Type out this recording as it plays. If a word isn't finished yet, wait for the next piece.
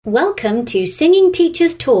Welcome to Singing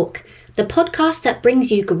Teachers Talk, the podcast that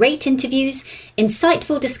brings you great interviews,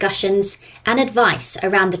 insightful discussions, and advice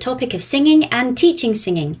around the topic of singing and teaching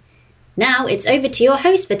singing. Now it's over to your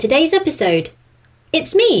host for today's episode.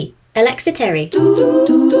 It's me, Alexa Terry.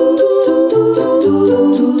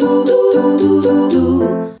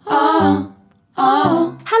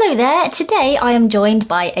 Hello there. Today I am joined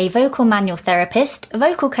by a vocal manual therapist,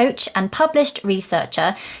 vocal coach and published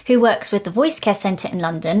researcher who works with the Voice Care Centre in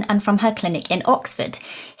London and from her clinic in Oxford.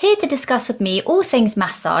 Here to discuss with me all things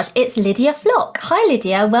massage, it's Lydia Flock. Hi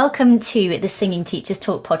Lydia, welcome to the Singing Teachers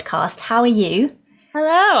Talk podcast. How are you?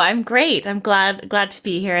 Hello, I'm great. I'm glad to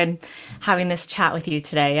be here and having this chat with you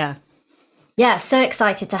today. Yeah, so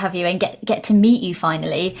excited to have you and get to meet you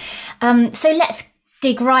finally. So let's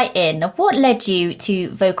dig right in. What led you to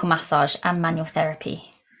vocal massage and manual therapy?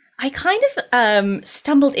 I kind of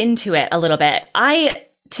stumbled into it a little bit. I,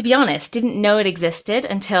 to be honest, didn't know it existed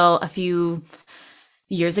until a few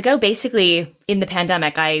years ago. Basically, in the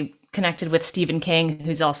pandemic, I connected with Stephen King,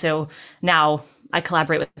 who's also now, I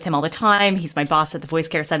collaborate with him all the time. He's my boss at the Voice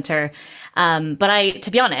Care Centre. But I, to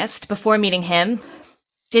be honest, before meeting him,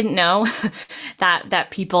 didn't know that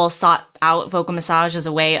people sought out vocal massage as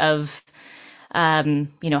a way of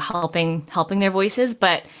helping their voices.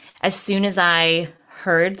 But as soon as I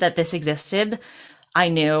heard that this existed, I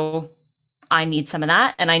knew I need some of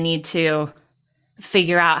that and I need to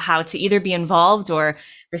figure out how to either be involved or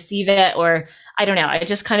receive it, or I don't know.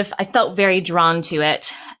 I felt very drawn to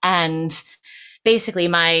it. And basically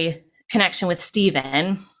my connection with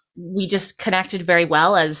Stephen, we just connected very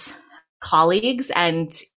well as colleagues.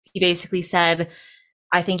 And he basically said,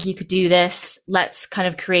 I think you could do this. Let's kind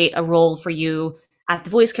of create a role for you at the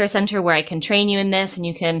Voice Care Centre where I can train you in this and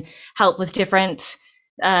you can help with different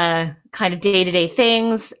kind of day-to-day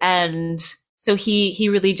things. And so he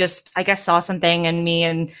really just, I guess, saw something in me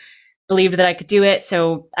and believed that I could do it.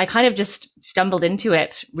 So I kind of just stumbled into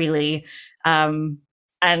it, really. And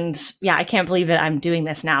yeah, I can't believe that I'm doing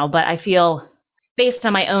this now, but I feel based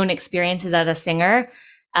on my own experiences as a singer,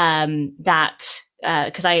 that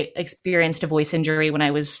because I experienced a voice injury when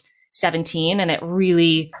I was 17 and it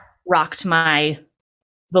really rocked my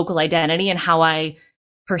vocal identity and how I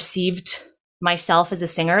perceived myself as a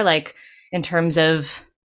singer, like in terms of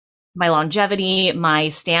my longevity, my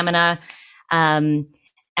stamina. And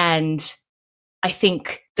I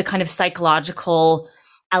think the kind of psychological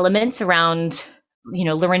elements around,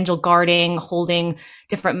 laryngeal guarding, holding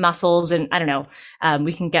different muscles. And I don't know,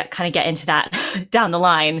 we can get into that down the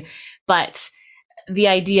line. But the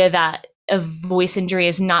idea that a voice injury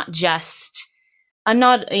is not just a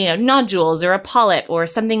nodules or a polyp or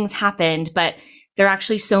something's happened, but there are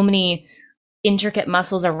actually so many intricate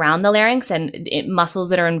muscles around the larynx and muscles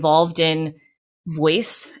that are involved in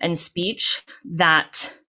voice and speech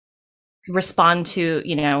that respond to,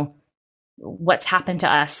 what's happened to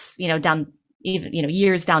us,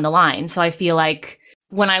 years down the line. So I feel like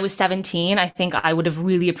when I was 17, I think I would have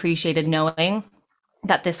really appreciated knowing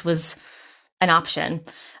that this was an option,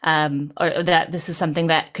 or that this was something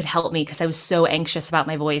that could help me, because I was so anxious about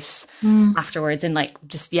my voice afterwards and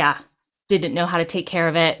didn't know how to take care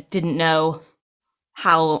of it, didn't know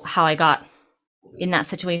how I got in that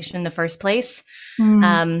situation in the first place.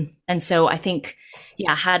 And so I think,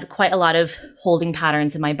 had quite a lot of holding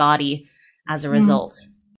patterns in my body as a result.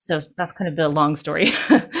 So that's kind of the long story.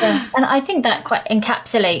 Yeah. And I think that quite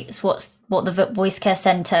encapsulates what the Voice Care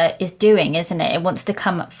Centre is doing, isn't it? It wants to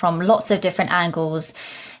come from lots of different angles,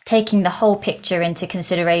 taking the whole picture into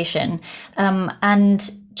consideration,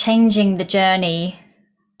 and changing the journey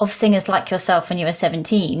of singers like yourself when you were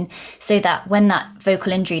 17, so that when that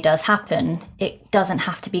vocal injury does happen, it doesn't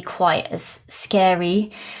have to be quite as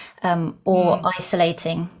scary or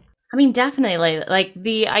isolating. I mean, definitely, like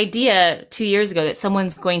the idea 2 years ago that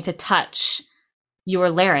someone's going to touch your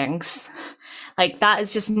larynx, like that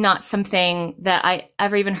is just not something that I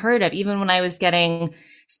ever even heard of. Even when I was getting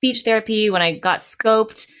speech therapy, when I got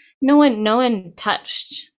scoped, no one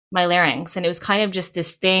touched my larynx. And it was kind of just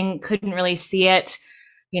this thing, couldn't really see it,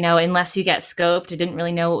 unless you get scoped. I didn't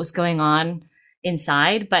really know what was going on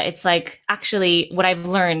inside. But it's like, actually, what I've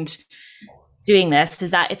learned doing this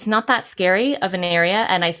is that it's not that scary of an area.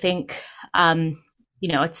 And I think,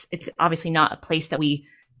 it's obviously not a place that we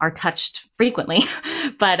are touched frequently,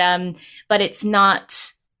 but it's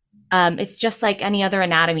not, it's just like any other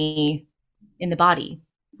anatomy in the body.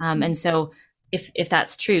 And so if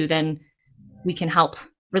that's true, then we can help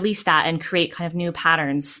release that and create kind of new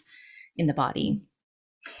patterns in the body.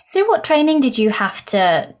 So what training did you have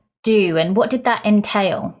to do and what did that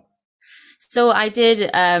entail? So I did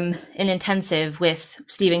an intensive with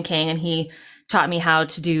Stephen King, and he taught me how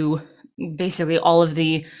to do basically all of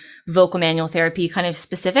the vocal manual therapy kind of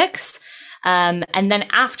specifics. And then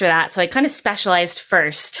after that, so I kind of specialized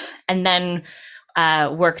first and then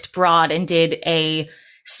worked broad and did a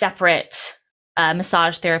separate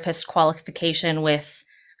massage therapist qualification with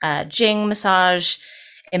Jing Massage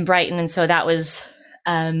in Brighton. And so that was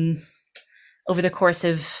over the course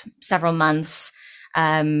of several months.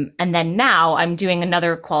 And then now I'm doing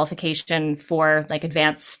another qualification for like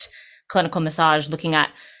advanced clinical massage, looking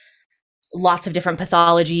at lots of different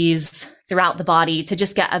pathologies throughout the body to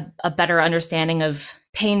just get a better understanding of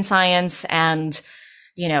pain science and,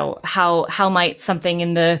 you know, how might something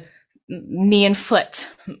in the knee and foot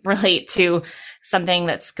relate to something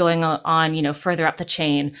that's going on, you know, further up the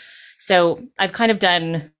chain. So I've kind of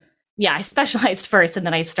done, I specialized first and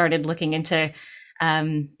then I started looking into,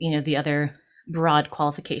 you know, the other broad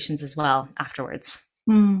qualifications as well afterwards.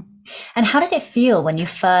 And how did it feel when you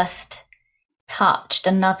first touched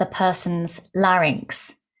another person's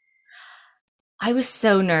larynx? I was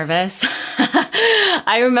so nervous.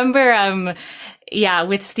 I remember,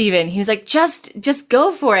 with Stephen, he was like, just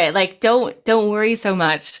go for it. Like, don't worry so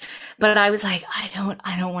much. But I was like, I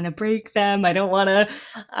don't want to break them. I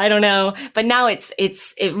don't know. But now it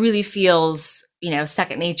really feels, you know,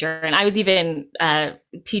 second nature. And I was even,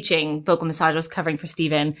 teaching vocal massage. I was covering for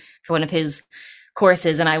Stephen for one of his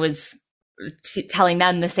courses. And I was telling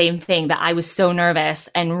them the same thing, that I was so nervous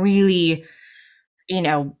and really, you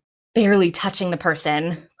know, barely touching the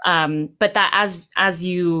person. But that as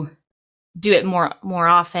you do it more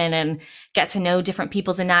often and get to know different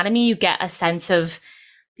people's anatomy, you get a sense of,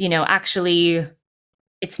 you know, actually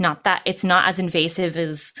it's not as invasive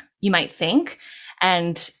as you might think.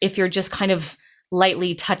 And if you're just kind of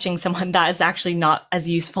lightly touching someone, that is actually not as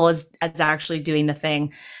useful as actually doing the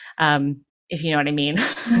thing. If you know what I mean.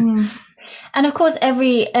 And of course,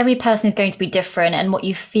 every person is going to be different, and what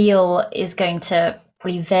you feel is going to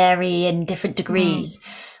vary in different degrees.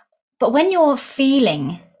 But when you're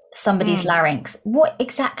feeling somebody's larynx, what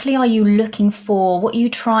exactly are you looking for? What are you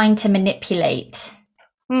trying to manipulate?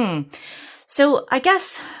 So I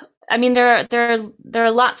guess, I mean, there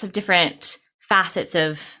are lots of different facets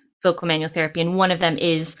of vocal manual therapy, and one of them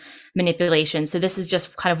is manipulation. So this is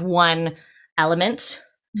just kind of one element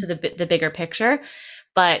to the bigger picture.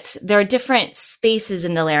 But there are different spaces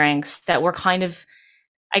in the larynx that we're kind of,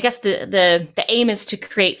 I guess the aim is to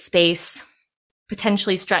create space,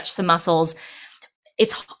 potentially stretch some muscles.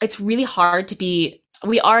 It's really hard to be,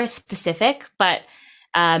 we are specific, but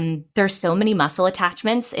there's so many muscle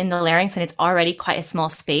attachments in the larynx and it's already quite a small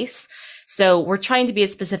space. So we're trying to be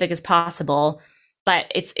as specific as possible,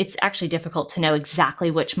 but it's actually difficult to know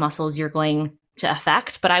exactly which muscles you're going to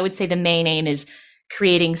affect. But I would say the main aim is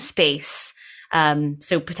creating space.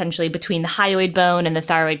 So potentially between the hyoid bone and the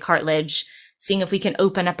thyroid cartilage, seeing if we can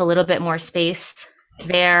open up a little bit more space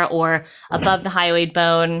there, or above the hyoid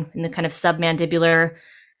bone in the kind of submandibular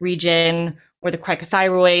region or the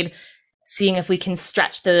cricothyroid, seeing if we can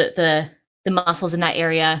stretch the muscles in that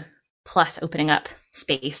area, plus opening up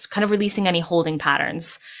space, kind of releasing any holding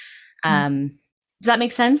patterns. Does that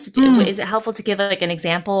make sense? Is it helpful to give like an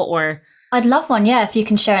example, or? I'd love one. Yeah. If you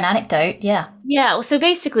can share an anecdote. Yeah. Yeah. Well, so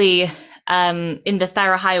basically, in the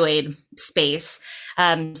thyrohyoid space,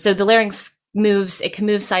 so the larynx moves, it can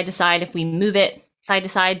move side to side if we move it side to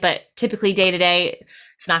side, but typically day to day,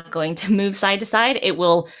 it's not going to move side to side. It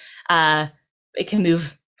will, it can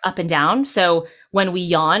move up and down. So when we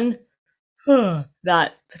yawn,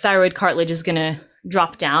 that thyroid cartilage is going to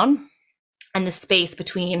drop down, and the space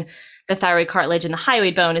between the thyroid cartilage and the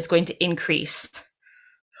hyoid bone is going to increase.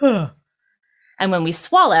 And when we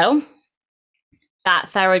swallow, that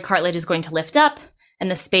thyroid cartilage is going to lift up,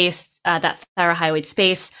 and the space, that thyrohyoid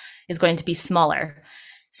space, is going to be smaller.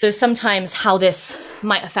 So sometimes how this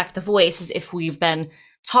might affect the voice is if we've been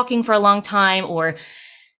talking for a long time, or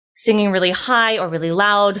singing really high or really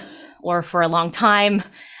loud, or for a long time,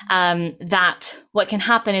 that what can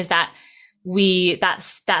happen is that that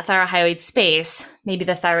thyrohyoid space, maybe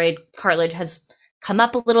the thyroid cartilage has come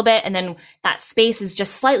up a little bit, and then that space is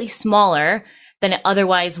just slightly smaller than it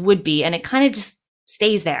otherwise would be. And it kind of just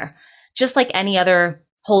stays there, just like any other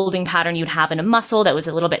holding pattern you'd have in a muscle that was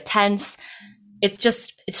a little bit tense.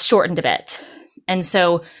 It's shortened a bit. And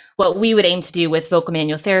so what we would aim to do with vocal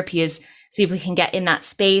manual therapy is see if we can get in that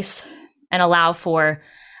space and allow for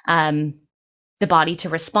the body to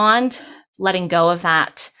respond, letting go of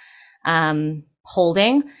that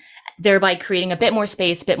holding, thereby creating a bit more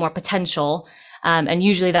space, a bit more potential. And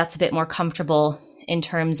usually that's a bit more comfortable in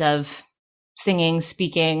terms of singing,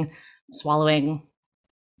 speaking, swallowing,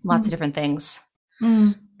 lots of different things.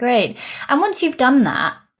 Great. And once you've done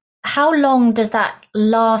that, how long does that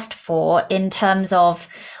last for in terms of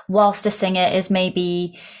whilst a singer is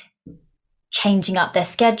maybe changing up their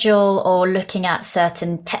schedule or looking at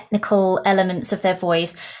certain technical elements of their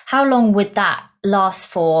voice? How long would that last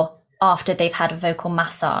for after they've had a vocal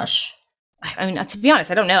massage? I mean, to be honest,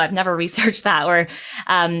 I don't know. I've never researched that, or,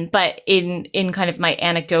 but in kind of my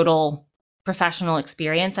anecdotal professional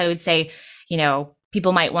experience, I would say,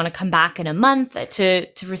 people might want to come back in a month to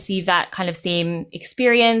receive that kind of same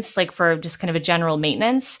experience, like for just kind of a general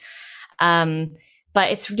maintenance. But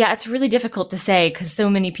it's really difficult to say because so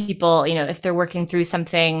many people, if they're working through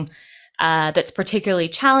something that's particularly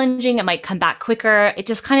challenging, it might come back quicker. It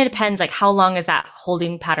just kind of depends, like how long has that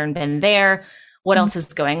holding pattern been there? What else is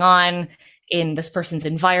going on in this person's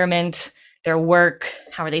environment, their work?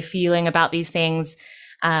 How are they feeling about these things?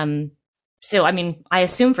 So, I mean, I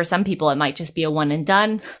assume for some people it might just be a one and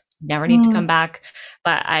done, never need to come back.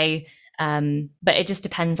 But but it just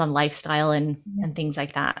depends on lifestyle and things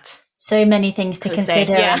like that. So many things to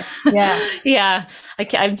consider. Yeah.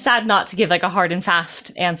 I'm sad not to give like a hard and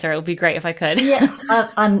fast answer. It would be great if I could.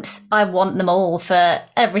 I want them all for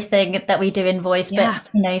everything that we do in voice, but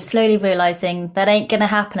slowly realizing that ain't gonna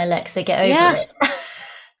happen, Alexa. Get over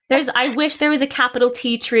it. I wish there was a capital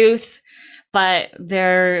T truth, but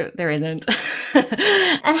there isn't.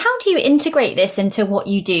 And how do you integrate this into what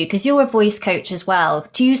you do? Because you're a voice coach as well.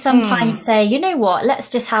 Do you sometimes say, you know what, let's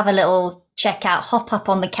just have a little check out, hop up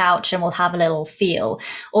on the couch and we'll have a little feel?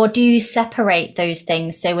 Or do you separate those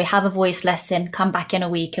things? So we have a voice lesson, come back in a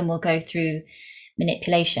week and we'll go through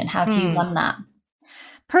manipulation. How do you run that?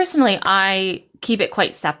 Personally, I keep it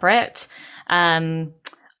quite separate.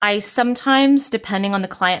 I sometimes, depending on the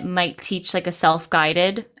client, might teach like a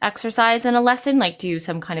self-guided exercise in a lesson, like do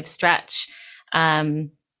some kind of stretch.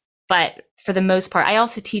 But for the most part, I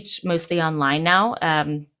also teach mostly online now,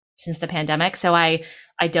 since the pandemic. So I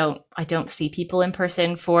don't see people in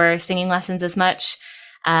person for singing lessons as much.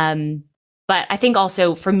 But I think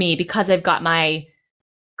also for me, because I've got my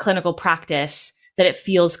clinical practice, that it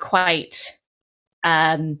feels quite,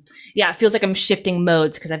 it feels like I'm shifting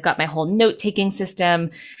modes because I've got my whole note-taking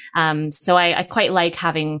system. So I quite like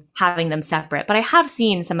having them separate. But I have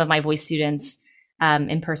seen some of my voice students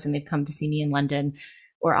in person. They've come to see me in London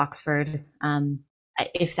or Oxford,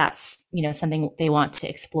 if that's, something they want to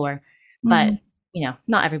explore. But,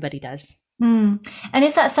 not everybody does. And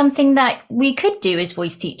is that something that we could do as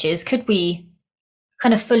voice teachers? Could we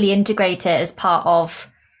kind of fully integrate it as part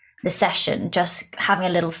of the session, just having a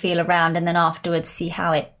little feel around and then afterwards see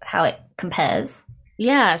how it compares?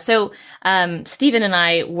 Yeah. So Stephen and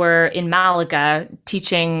I were in Malaga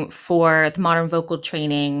teaching for the modern vocal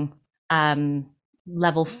training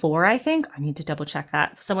level 4, I think. I need to double check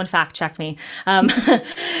that. Someone fact check me.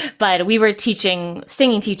 But we were teaching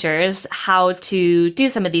singing teachers how to do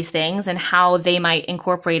some of these things and how they might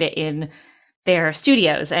incorporate it in their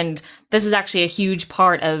studios. And this is actually a huge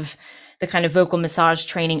part of the kind of vocal massage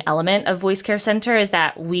training element of Voice Care Center, is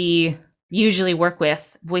that we usually work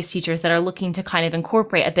with voice teachers that are looking to kind of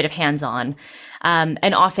incorporate a bit of hands-on.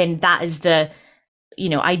 And often that is the,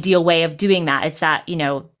 ideal way of doing that. It's that,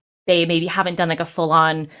 they maybe haven't done like a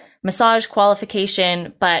full-on massage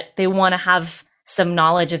qualification, but they want to have some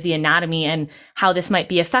knowledge of the anatomy and how this might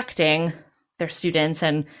be affecting their students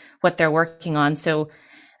and what they're working on. So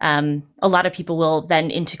a lot of people will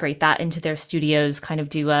then integrate that into their studios, kind of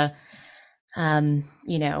do a,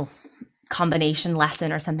 combination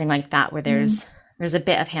lesson or something like that, where there's a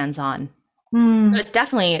bit of hands-on. So it's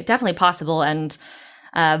definitely possible. And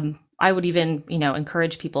I would even,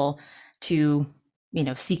 encourage people to,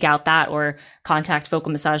 seek out that or contact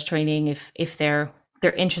vocal massage training if they're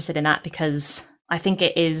interested in that, because I think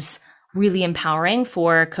it is really empowering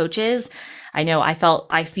for coaches. I know I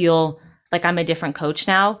feel like I'm a different coach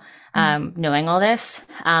now, knowing all this.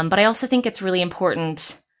 But I also think it's really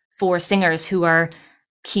important for singers who are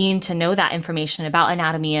keen to know that information about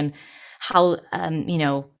anatomy and how,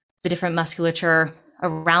 the different musculature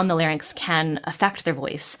around the larynx can affect their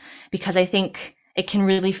voice. Because I think it can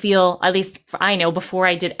really feel, at least I know before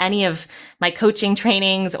I did any of my coaching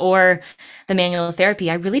trainings or the manual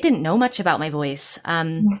therapy, I really didn't know much about my voice.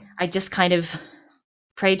 I just kind of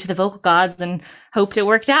prayed to the vocal gods and hoped it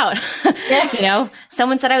worked out.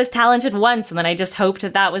 Someone said I was talented once, and then I just hoped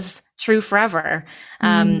that was true forever.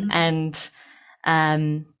 The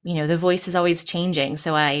voice is always changing.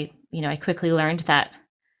 So I quickly learned that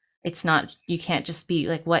it's not, you can't just be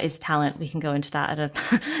like, what is talent? We can go into that.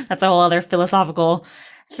 That's a whole other philosophical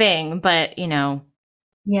thing. But,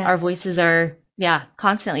 our voices are,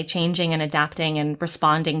 constantly changing and adapting and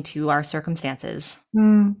responding to our circumstances.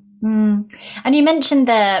 Mm. And you mentioned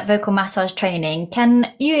the vocal massage training.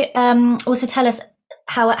 Can you also tell us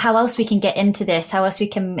how else we can get into this? How else we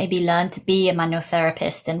can maybe learn to be a manual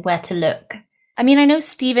therapist and where to look? I mean, I know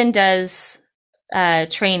Stephen does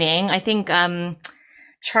training. I think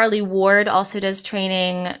Charlie Ward also does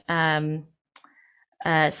training,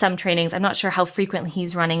 some trainings. I'm not sure how frequently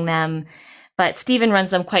he's running them, but Stephen runs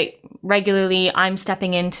them quite regularly. I'm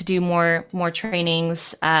stepping in to do more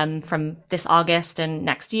trainings from this August and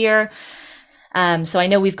next year. So I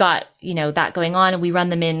know we've got, that going on, and we run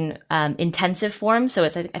them in intensive form. So I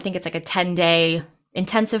think it's like a 10-day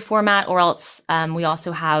intensive format, or else we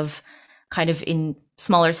also have kind of in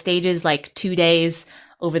smaller stages, like 2 days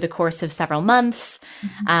over the course of several months.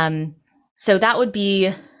 Mm-hmm. So that would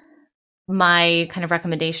be my kind of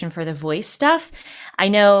recommendation for the voice stuff. I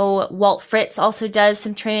know Walt Fritz also does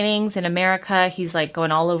some trainings in America. He's like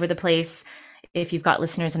going all over the place if you've got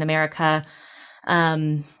listeners in America.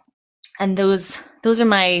 And those are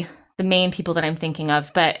the main people that I'm thinking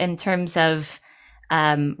of. But in terms of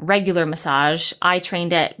regular massage, I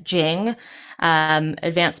trained at Jing,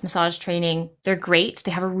 advanced massage training. They're great.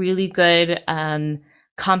 They have a really good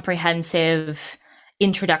comprehensive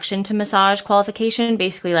introduction to massage qualification,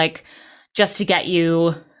 basically like just to get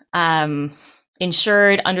you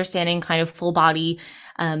insured, understanding kind of full body.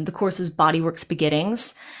 The course is Bodyworks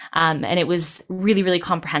Beginnings. And it was really, really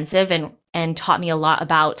comprehensive and taught me a lot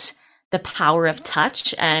about the power of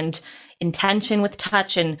touch and intention with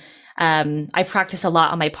touch. And I practice a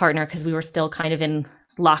lot on my partner because we were still kind of in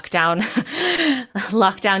lockdown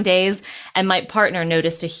days. And my partner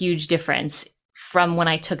noticed a huge difference from when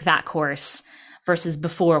I took that course versus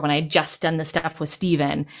before, when I had just done the stuff with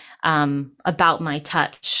Stephen, about my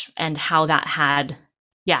touch and how that had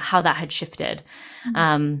shifted.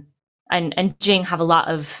 Mm-hmm. And Jing have a lot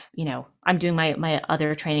of, I'm doing my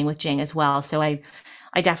other training with Jing as well. So I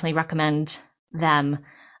definitely recommend them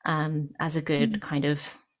as a good kind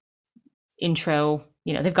of intro.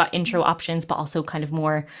 They've got intro options, but also kind of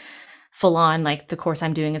more full on, like the course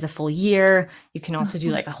I'm doing is a full year. You can also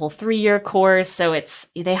do like a whole 3-year course. So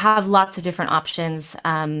they have lots of different options,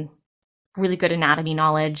 really good anatomy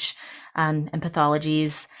knowledge, and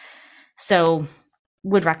pathologies. So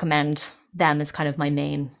would recommend them as kind of my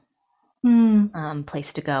main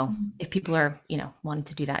place to go if people are, wanting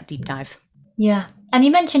to do that deep dive. Yeah. And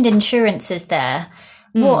you mentioned insurances there.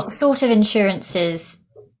 What sort of insurances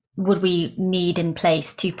would we need in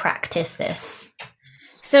place to practice this?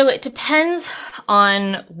 So it depends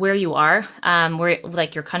on where you are, where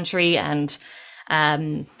like your country, and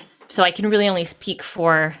so I can really only speak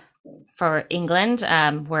for England,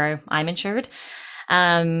 where I'm insured.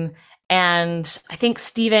 And I think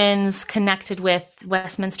Stephen's connected with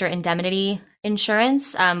Westminster Indemnity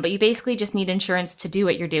Insurance, but you basically just need insurance to do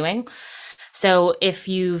what you're doing. So if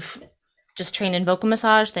you've just trained in vocal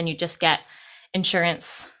massage, then you just get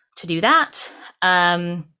insurance to do that.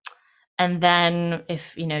 And then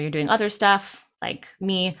if, you're doing other stuff like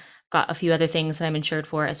me, got a few other things that I'm insured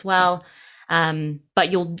for as well.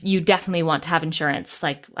 But you definitely want to have insurance.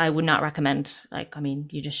 Like I would not recommend,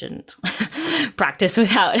 you just shouldn't practice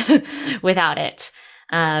without it.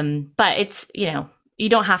 But it's, you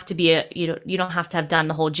don't have to be you don't have to have done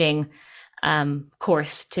the whole Jing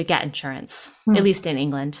course to get insurance, at least in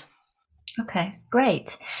England. Okay,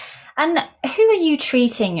 great. And who are you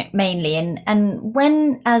treating mainly? And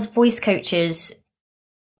when, as voice coaches,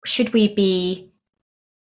 should we be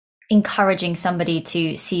encouraging somebody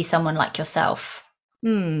to see someone like yourself?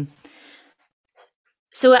 So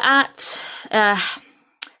so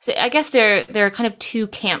I guess there are kind of two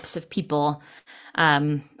camps of people.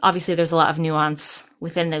 Obviously, there's a lot of nuance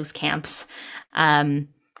within those camps.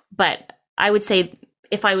 But I would say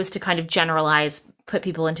if I was to kind of generalize, put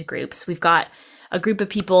people into groups, we've got a group of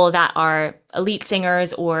people that are elite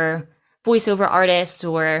singers or voiceover artists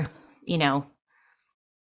or,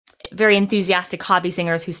 very enthusiastic hobby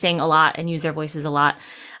singers who sing a lot and use their voices a lot,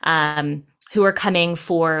 who are coming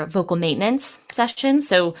for vocal maintenance sessions.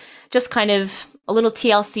 So just kind of a little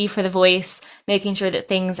TLC for the voice, making sure that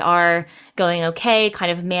things are going okay,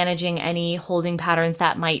 kind of managing any holding patterns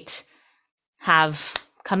that might have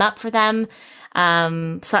come up for them.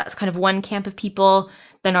 So that's kind of one camp of people.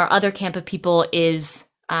 Then our other camp of people is,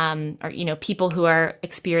 people who are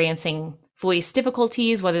experiencing voice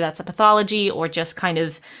difficulties, whether that's a pathology or just kind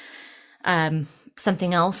of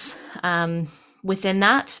something else within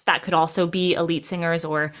that. That could also be elite singers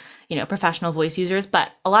or, professional voice users.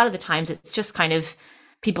 But a lot of the times it's just kind of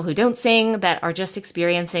people who don't sing that are just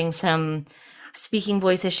experiencing some speaking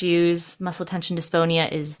voice issues. Muscle tension dysphonia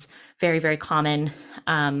is very, very common,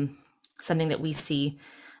 something that we see.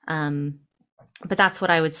 But that's what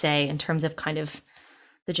I would say in terms of kind of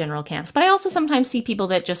the general camps. But I also sometimes see people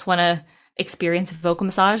that just want to experience vocal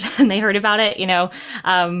massage and they heard about it,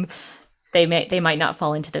 they might not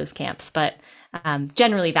fall into those camps, but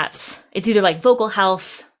generally it's either like vocal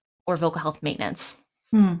health or vocal health maintenance.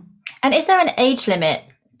 And is there an age limit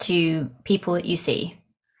to people that you see?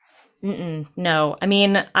 No, I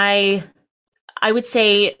mean, I would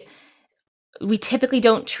say we typically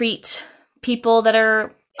don't treat people that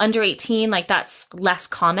are under 18, like that's less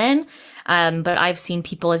common. But I've seen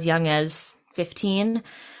people as young as 15.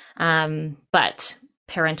 But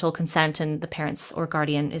parental consent and the parents or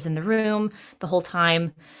guardian is in the room the whole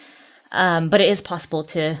time. But it is possible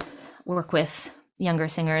to work with younger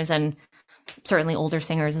singers and certainly older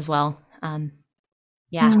singers as well.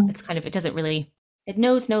 It's kind of, it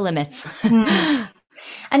knows no limits.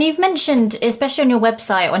 And you've mentioned, especially on your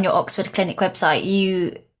website, on your Oxford Clinic website,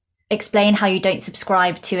 you explain how you don't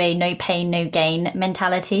subscribe to a no pain, no gain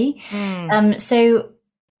mentality. So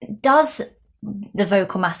does the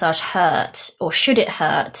vocal massage hurt, or should it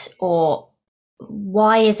hurt, or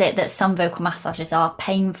why is it that some vocal massages are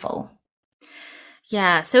painful?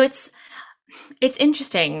 Yeah, so it's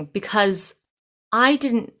interesting because I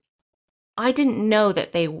didn't know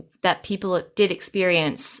that people did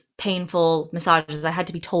experience painful massages. I had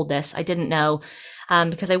to be told this. I didn't know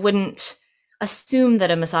because I wouldn't assume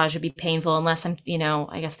that a massage would be painful unless I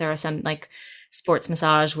guess there are some like sports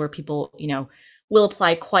massage where people, will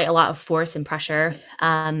apply quite a lot of force and pressure.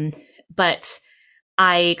 But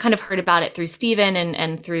I kind of heard about it through Stephen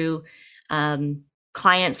and through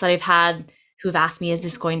clients that I've had who've asked me, is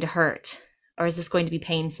this going to hurt or is this going to be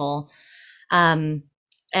painful? And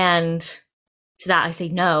to that I say,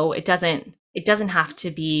 no, it doesn't have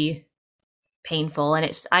to be painful.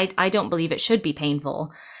 And I don't believe it should be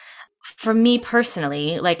painful. For me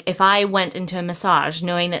personally, like if I went into a massage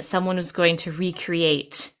knowing that someone was going to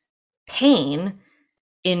recreate pain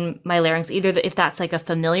in my larynx, either if that's like a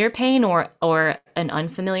familiar pain or an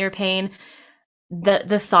unfamiliar pain,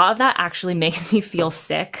 the thought of that actually makes me feel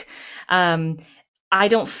sick. I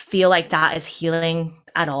don't feel like that is healing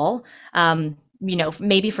at all.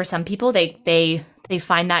 Maybe for some people they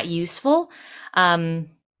find that useful.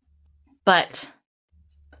 But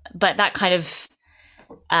that kind of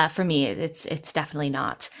for me, it's definitely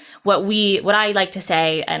not what I like to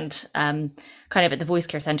say. And kind of at the Voice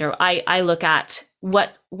Care Center, I look at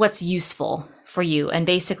what's useful for you. And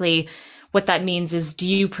basically what that means is, do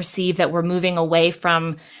you perceive that we're moving away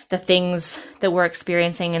from the things that we're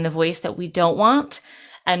experiencing in the voice that we don't want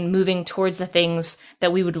and moving towards the things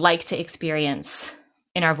that we would like to experience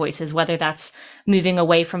in our voices, whether that's moving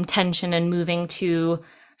away from tension and moving to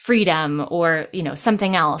freedom or,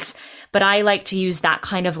 something else. But I like to use that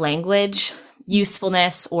kind of language,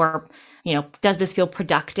 usefulness, or, does this feel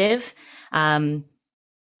productive?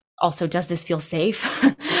 Also, does this feel safe?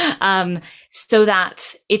 So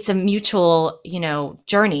that it's a mutual,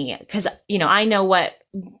 journey. Because, I know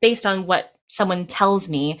based on what someone tells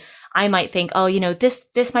me, I might think, oh,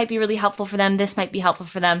 this might be really helpful for them. This might be helpful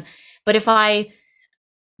for them. But if I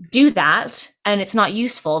do that and it's not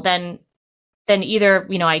useful, then either,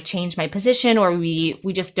 I change my position or we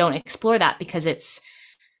just don't explore that because it's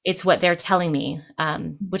what they're telling me,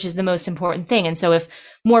 which is the most important thing. And so if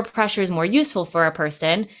more pressure is more useful for a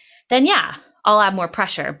person, then yeah, I'll add more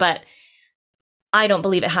pressure. But I don't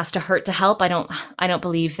believe it has to hurt to help. I don't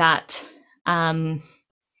believe that,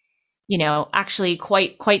 actually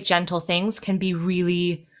quite gentle things can be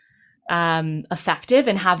really effective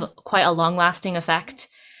and have quite a long lasting effect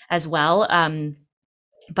as well.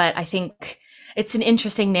 But I think it's an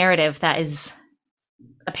interesting narrative that is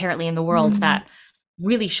apparently in the world that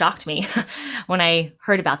really shocked me when I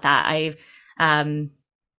heard about that. I'm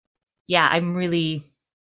really,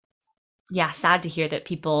 sad to hear that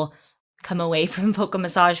people come away from vocal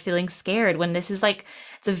massage feeling scared when this is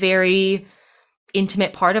it's a very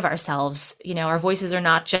intimate part of ourselves. Our voices are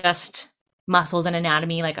not just muscles and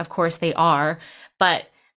anatomy. Of course they are, but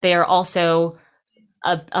they are also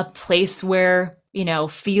a place where,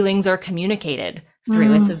 feelings are communicated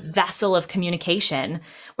through. It's a vessel of communication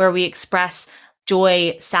where we express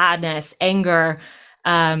joy, sadness, anger,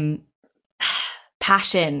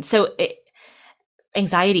 passion. So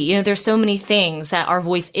anxiety, there's so many things that our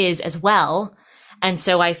voice is as well. And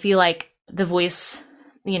so I feel like the voice,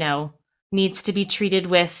 needs to be treated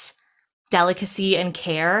with delicacy and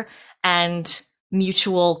care and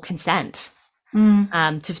mutual consent.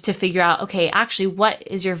 To figure out, okay, actually, what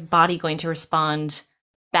is your body going to respond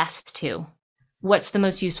best to? What's the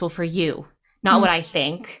most useful for you? Not what I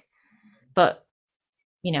think, but,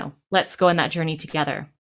 let's go on that journey together.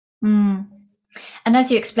 And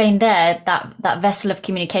as you explained there, that vessel of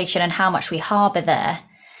communication and how much we harbour there,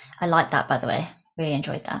 I like that, by the way. Really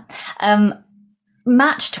enjoyed that.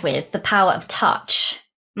 Matched with the power of touch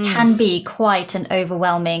can be quite an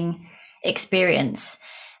overwhelming experience.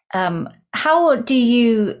 How do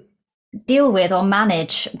you deal with or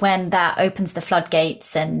manage when that opens the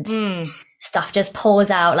floodgates and stuff just pours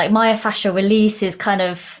out? Like myofascial release is kind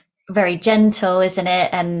of very gentle, isn't it?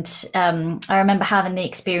 And I remember having the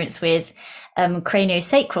experience with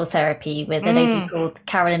craniosacral therapy with a lady called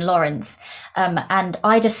Carolyn Lawrence, and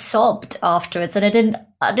I just sobbed afterwards, and I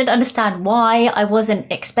didn't understand why. I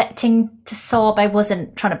wasn't expecting to sob. I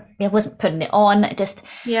wasn't putting it on. It just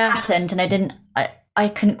happened, and I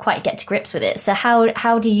couldn't quite get to grips with it. So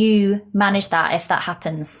how do you manage that if that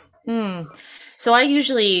happens? So I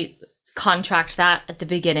usually contract that at the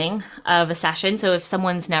beginning of a session. So if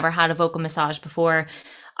someone's never had a vocal massage before,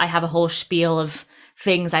 I have a whole spiel of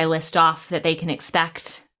things I list off that they can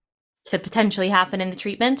expect to potentially happen in the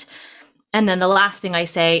treatment. And then the last thing I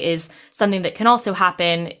say is something that can also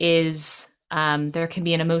happen is there can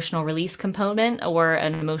be an emotional release component or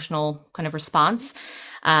an emotional kind of response.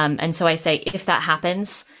 And so I say, if that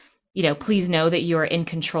happens, please know that you are in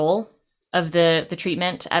control of the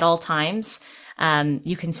treatment at all times.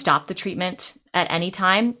 You can stop the treatment at any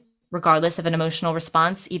time, regardless of an emotional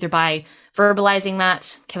response, either by verbalizing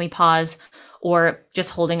that, can we pause, or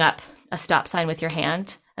just holding up a stop sign with your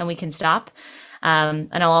hand and we can stop. And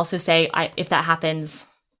I'll also say, if that happens,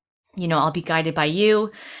 I'll be guided by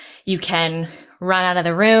you. You can run out of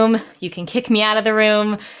the room. You can kick me out of the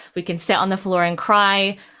room. We can sit on the floor and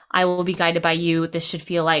cry. I will be guided by you. This should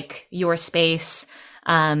feel like your space.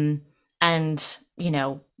 And,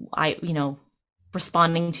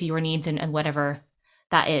 responding to your needs and whatever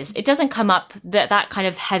that is. It doesn't come up, that kind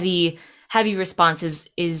of heavy response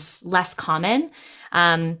is less common.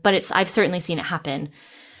 But I've certainly seen it happen.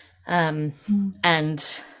 And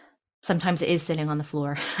sometimes it is sitting on the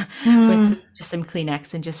floor with just some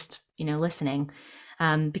Kleenex and just, listening.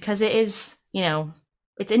 Because it is,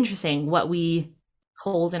 it's interesting what we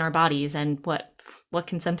hold in our bodies and what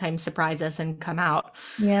can sometimes surprise us and come out.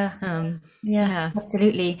 Yeah,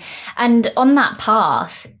 absolutely. And on that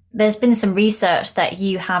path, there's been some research that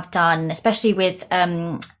you have done, especially with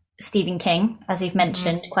Stephen King, as we've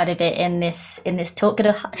mentioned quite a bit in this talk. Get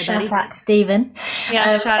a shout out to Stephen.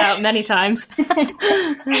 Yeah, shout out many times.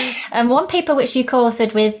 And one paper which you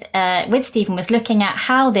co-authored with Stephen was looking at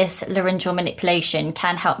how this laryngeal manipulation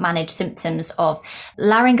can help manage symptoms of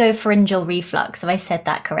laryngopharyngeal reflux. Have I said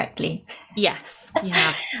that correctly? Yes, you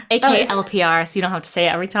have. AKA LPR, so you don't have to say it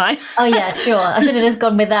every time. Oh yeah, sure. I should have just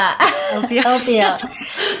gone with that.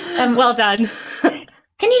 LPR. Well done.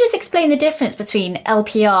 Can you just explain the difference between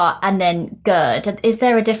LPR and then GERD? Is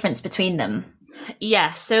there a difference between them?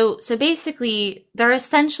 Yeah, so basically they're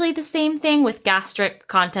essentially the same thing with gastric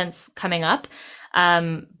contents coming up.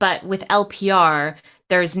 But with LPR,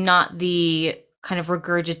 there's not the kind of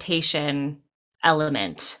regurgitation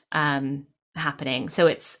element happening. So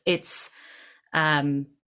it's and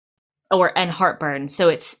heartburn. So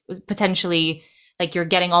it's potentially like you're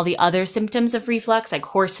getting all the other symptoms of reflux, like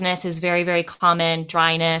hoarseness is very, very common,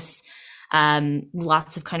 dryness,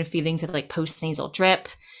 lots of kind of feelings of like postnasal drip,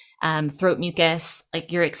 throat mucus.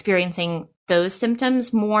 Like you're experiencing those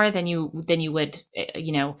symptoms more than you would,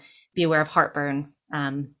 be aware of heartburn.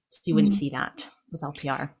 So you wouldn't see that with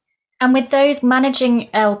LPR. And with those, managing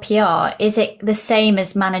LPR, is it the same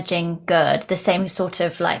as managing GERD? The same sort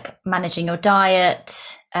of like managing your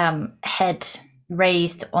diet, head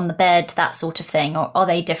raised on the bed, that sort of thing, or are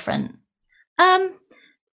they different?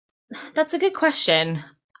 That's a good question.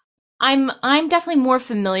 I'm definitely more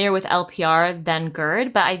familiar with LPR than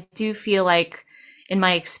GERD, but I do feel like in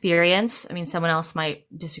my experience, I mean, someone else might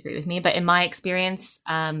disagree with me, but in my experience,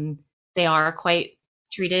 they are quite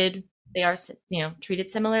treated. They are,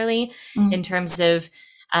 treated similarly in terms of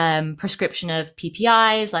prescription of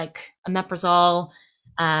PPIs like omeprazole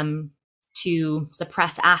to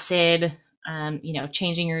suppress acid.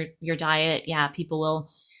 Changing your diet. Yeah, people will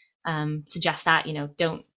suggest that,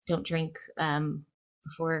 don't drink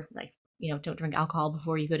before, like, don't drink alcohol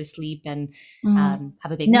before you go to sleep, and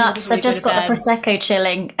have a big nuts. I've just got the Prosecco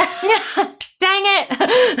chilling. Dang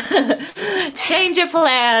it. Change your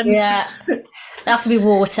plans. Yeah. It'll have to be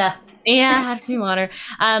water. Yeah, have to be water.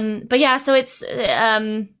 But yeah, so it's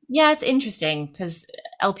it's interesting because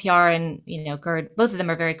LPR and GERD, both of them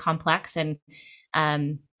are very complex, and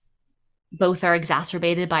both are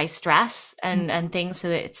exacerbated by stress and things. So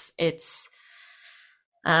it's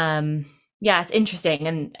interesting,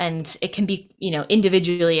 and it can be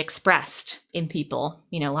individually expressed in people.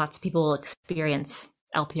 Lots of people will experience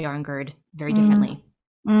LPR and GERD very differently.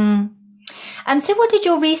 Mm. And so what did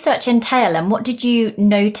your research entail, and what did you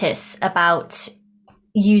notice about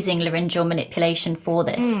using laryngeal manipulation for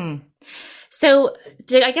this? So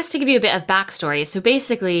I guess to give you a bit of backstory, so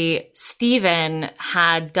basically Stephen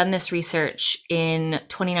had done this research in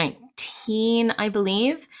 2019, I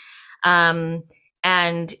believe.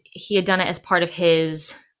 And he had done it as part of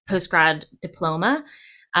his postgrad diploma.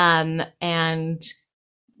 And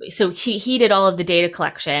so he did all of the data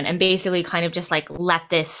collection and basically kind of just like let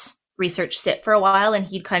this research sit for a while, and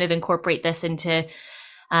he'd kind of incorporate this into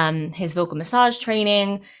his vocal massage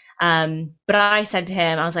training. But I said to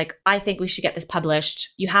him, I was like, I think we should get this published.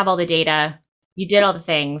 You have all the data. You did all the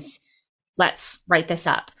things. Let's write this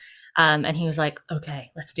up. And he was like,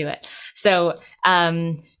 okay, let's do it. So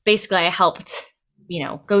basically I helped,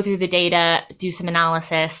 go through the data, do some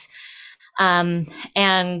analysis. So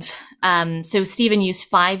Stephen used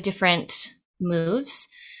 5 different moves,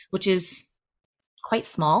 which is quite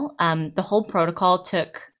small. The whole protocol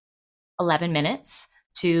took 11 minutes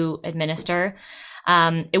to administer.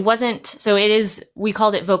 We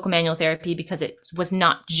called it vocal manual therapy because it was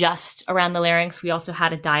not just around the larynx. We also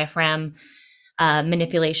had a diaphragm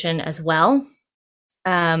manipulation as well.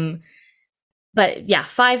 But yeah,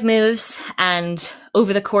 5 moves. And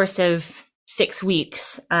over the course of 6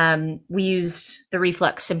 weeks, we used the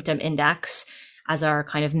reflux symptom index as our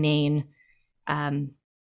kind of main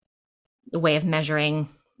way of measuring,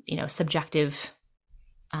 subjective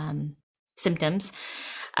symptoms.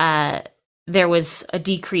 There was a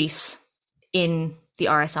decrease in the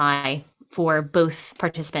RSI for both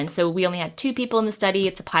participants. So we only had 2 people in the study.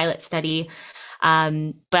 It's a pilot study.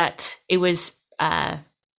 But it was, so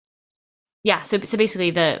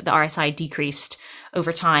basically the RSI decreased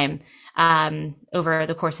over time, over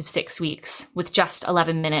the course of 6 weeks with just an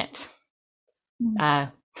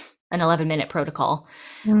 11-minute protocol,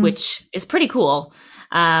 which is pretty cool.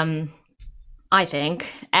 I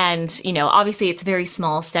think. And, obviously it's a very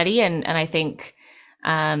small study. And I think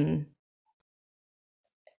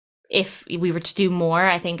if we were to do more,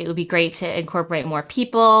 I think it would be great to incorporate more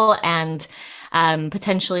people and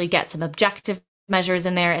potentially get some objective measures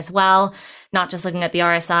in there as well, not just looking at the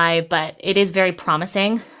RSI, but it is very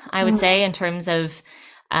promising, I would say, in terms of,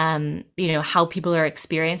 how people are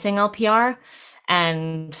experiencing LPR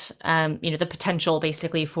and, the potential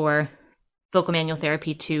basically for vocal manual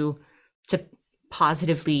therapy to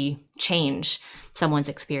positively change someone's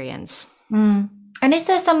experience. And is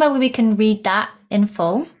there somewhere where we can read that in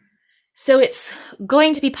full? So it's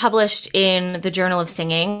going to be published in the Journal of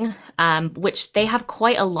Singing, which they have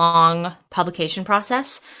quite a long publication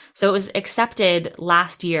process. So it was accepted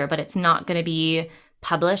last year, but it's not going to be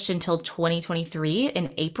published until 2023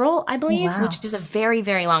 in April, I believe, which is a very,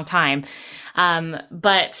 very long time.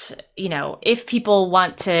 But, if people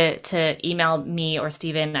want to email me or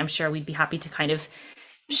Stephen, I'm sure we'd be happy to kind of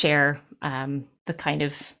share the kind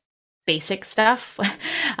of basic stuff.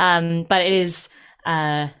 But it is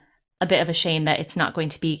a bit of a shame that it's not going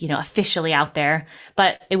to be, officially out there,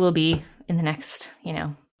 but it will be in the next,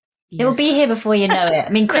 year. It will be here before you know it. I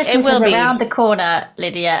mean, Christmas is around the corner,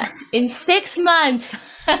 Lydia. In 6 months.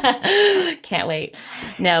 Can't wait.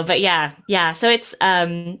 No, but yeah. So it's,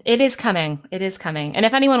 it is coming. It is coming. And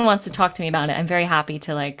if anyone wants to talk to me about it, I'm very happy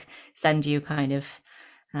to send you kind of,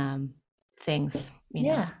 things,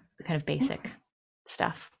 the kind of basic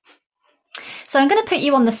stuff. So I'm going to put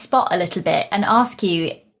you on the spot a little bit and ask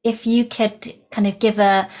you if you could kind of give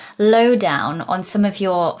a lowdown on some of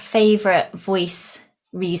your favorite voice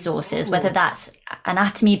resources, whether that's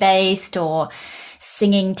anatomy based or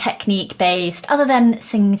singing technique based, other than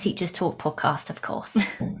Singing Teachers Talk podcast, of course.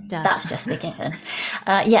 That's just a given.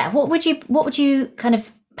 What would you kind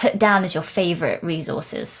of put down as your favorite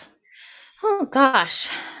resources? Oh gosh.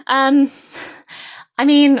 I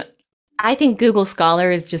mean, I think Google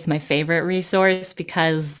Scholar is just my favorite resource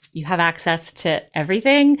because you have access to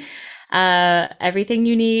everything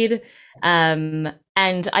you need.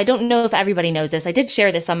 And I don't know if everybody knows this. I did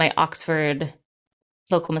share this on my Oxford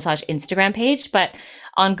Vocal Massage Instagram page, but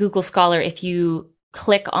on Google Scholar, if you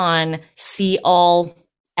click on see all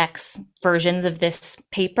X versions of this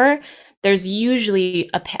paper, there's usually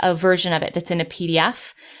a version of it that's in a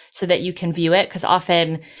PDF so that you can view it, because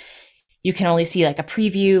often you can only see a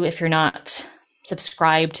preview if you're not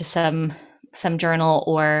subscribed to some journal,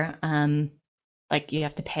 or you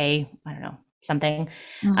have to pay, I don't know, something.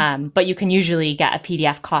 But you can usually get a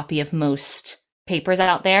PDF copy of most papers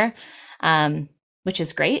out there, which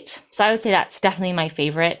is great. So I would say that's definitely my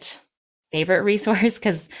favorite resource,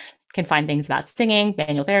 because you can find things about singing,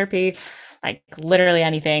 manual therapy, literally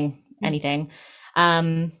anything.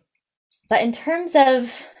 So But in terms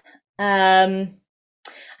of,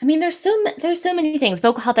 there's so many things.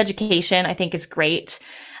 Vocal health education, I think, is great.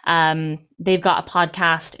 They've got a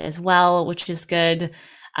podcast as well, which is good.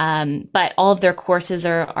 But all of their courses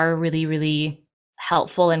are really, really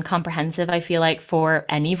helpful and comprehensive, I feel like, for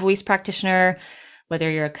any voice practitioner, whether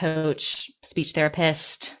you're a coach, speech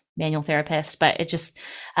therapist, manual therapist. But it just,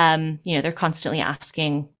 they're constantly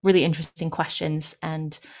asking really interesting questions,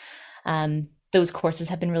 and those courses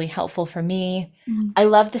have been really helpful for me. Mm-hmm. I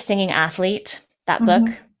love The Singing Athlete. That book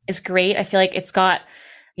is great. I feel like it's got,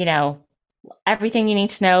 everything you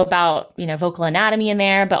need to know about, vocal anatomy in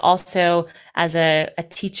there, but also as a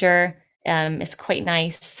teacher, is quite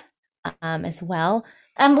nice as well.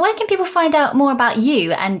 Where can people find out more about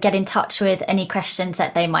you and get in touch with any questions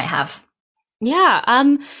that they might have? Yeah,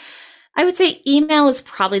 I would say email is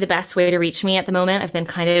probably the best way to reach me at the moment. I've been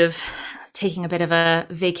kind of taking a bit of a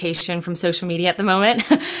vacation from social media at the moment.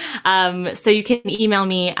 So you can email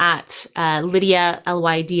me at Lydia,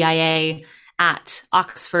 Lydia, at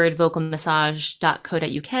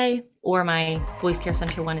oxfordvocalmassage.co.uk, or my Voice Care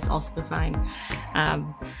Centre one is also fine.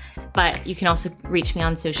 But you can also reach me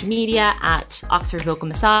on social media at Oxford Vocal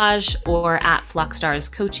Massage or at Flockstars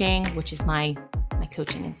Coaching, which is my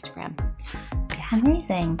coaching Instagram. Yeah.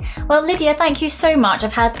 Amazing. Well, Lydia, thank you so much.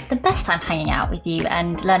 I've had the best time hanging out with you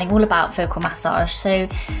and learning all about vocal massage. So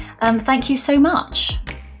thank you so much.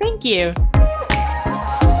 Thank you.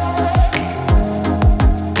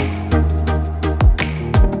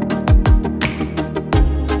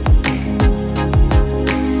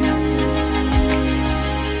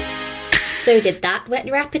 So did that whet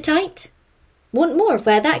your appetite? Want more of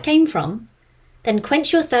where that came from? Then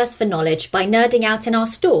quench your thirst for knowledge by nerding out in our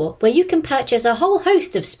store, where you can purchase a whole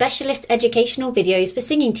host of specialist educational videos for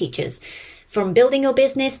singing teachers, from building your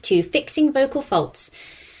business to fixing vocal faults.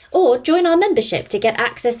 Or join our membership to get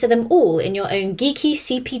access to them all in your own geeky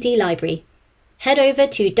CPD library. Head over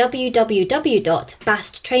to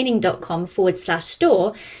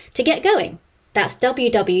www.basttraining.com/store to get going. That's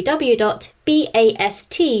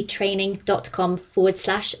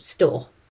www.basttraining.com/store.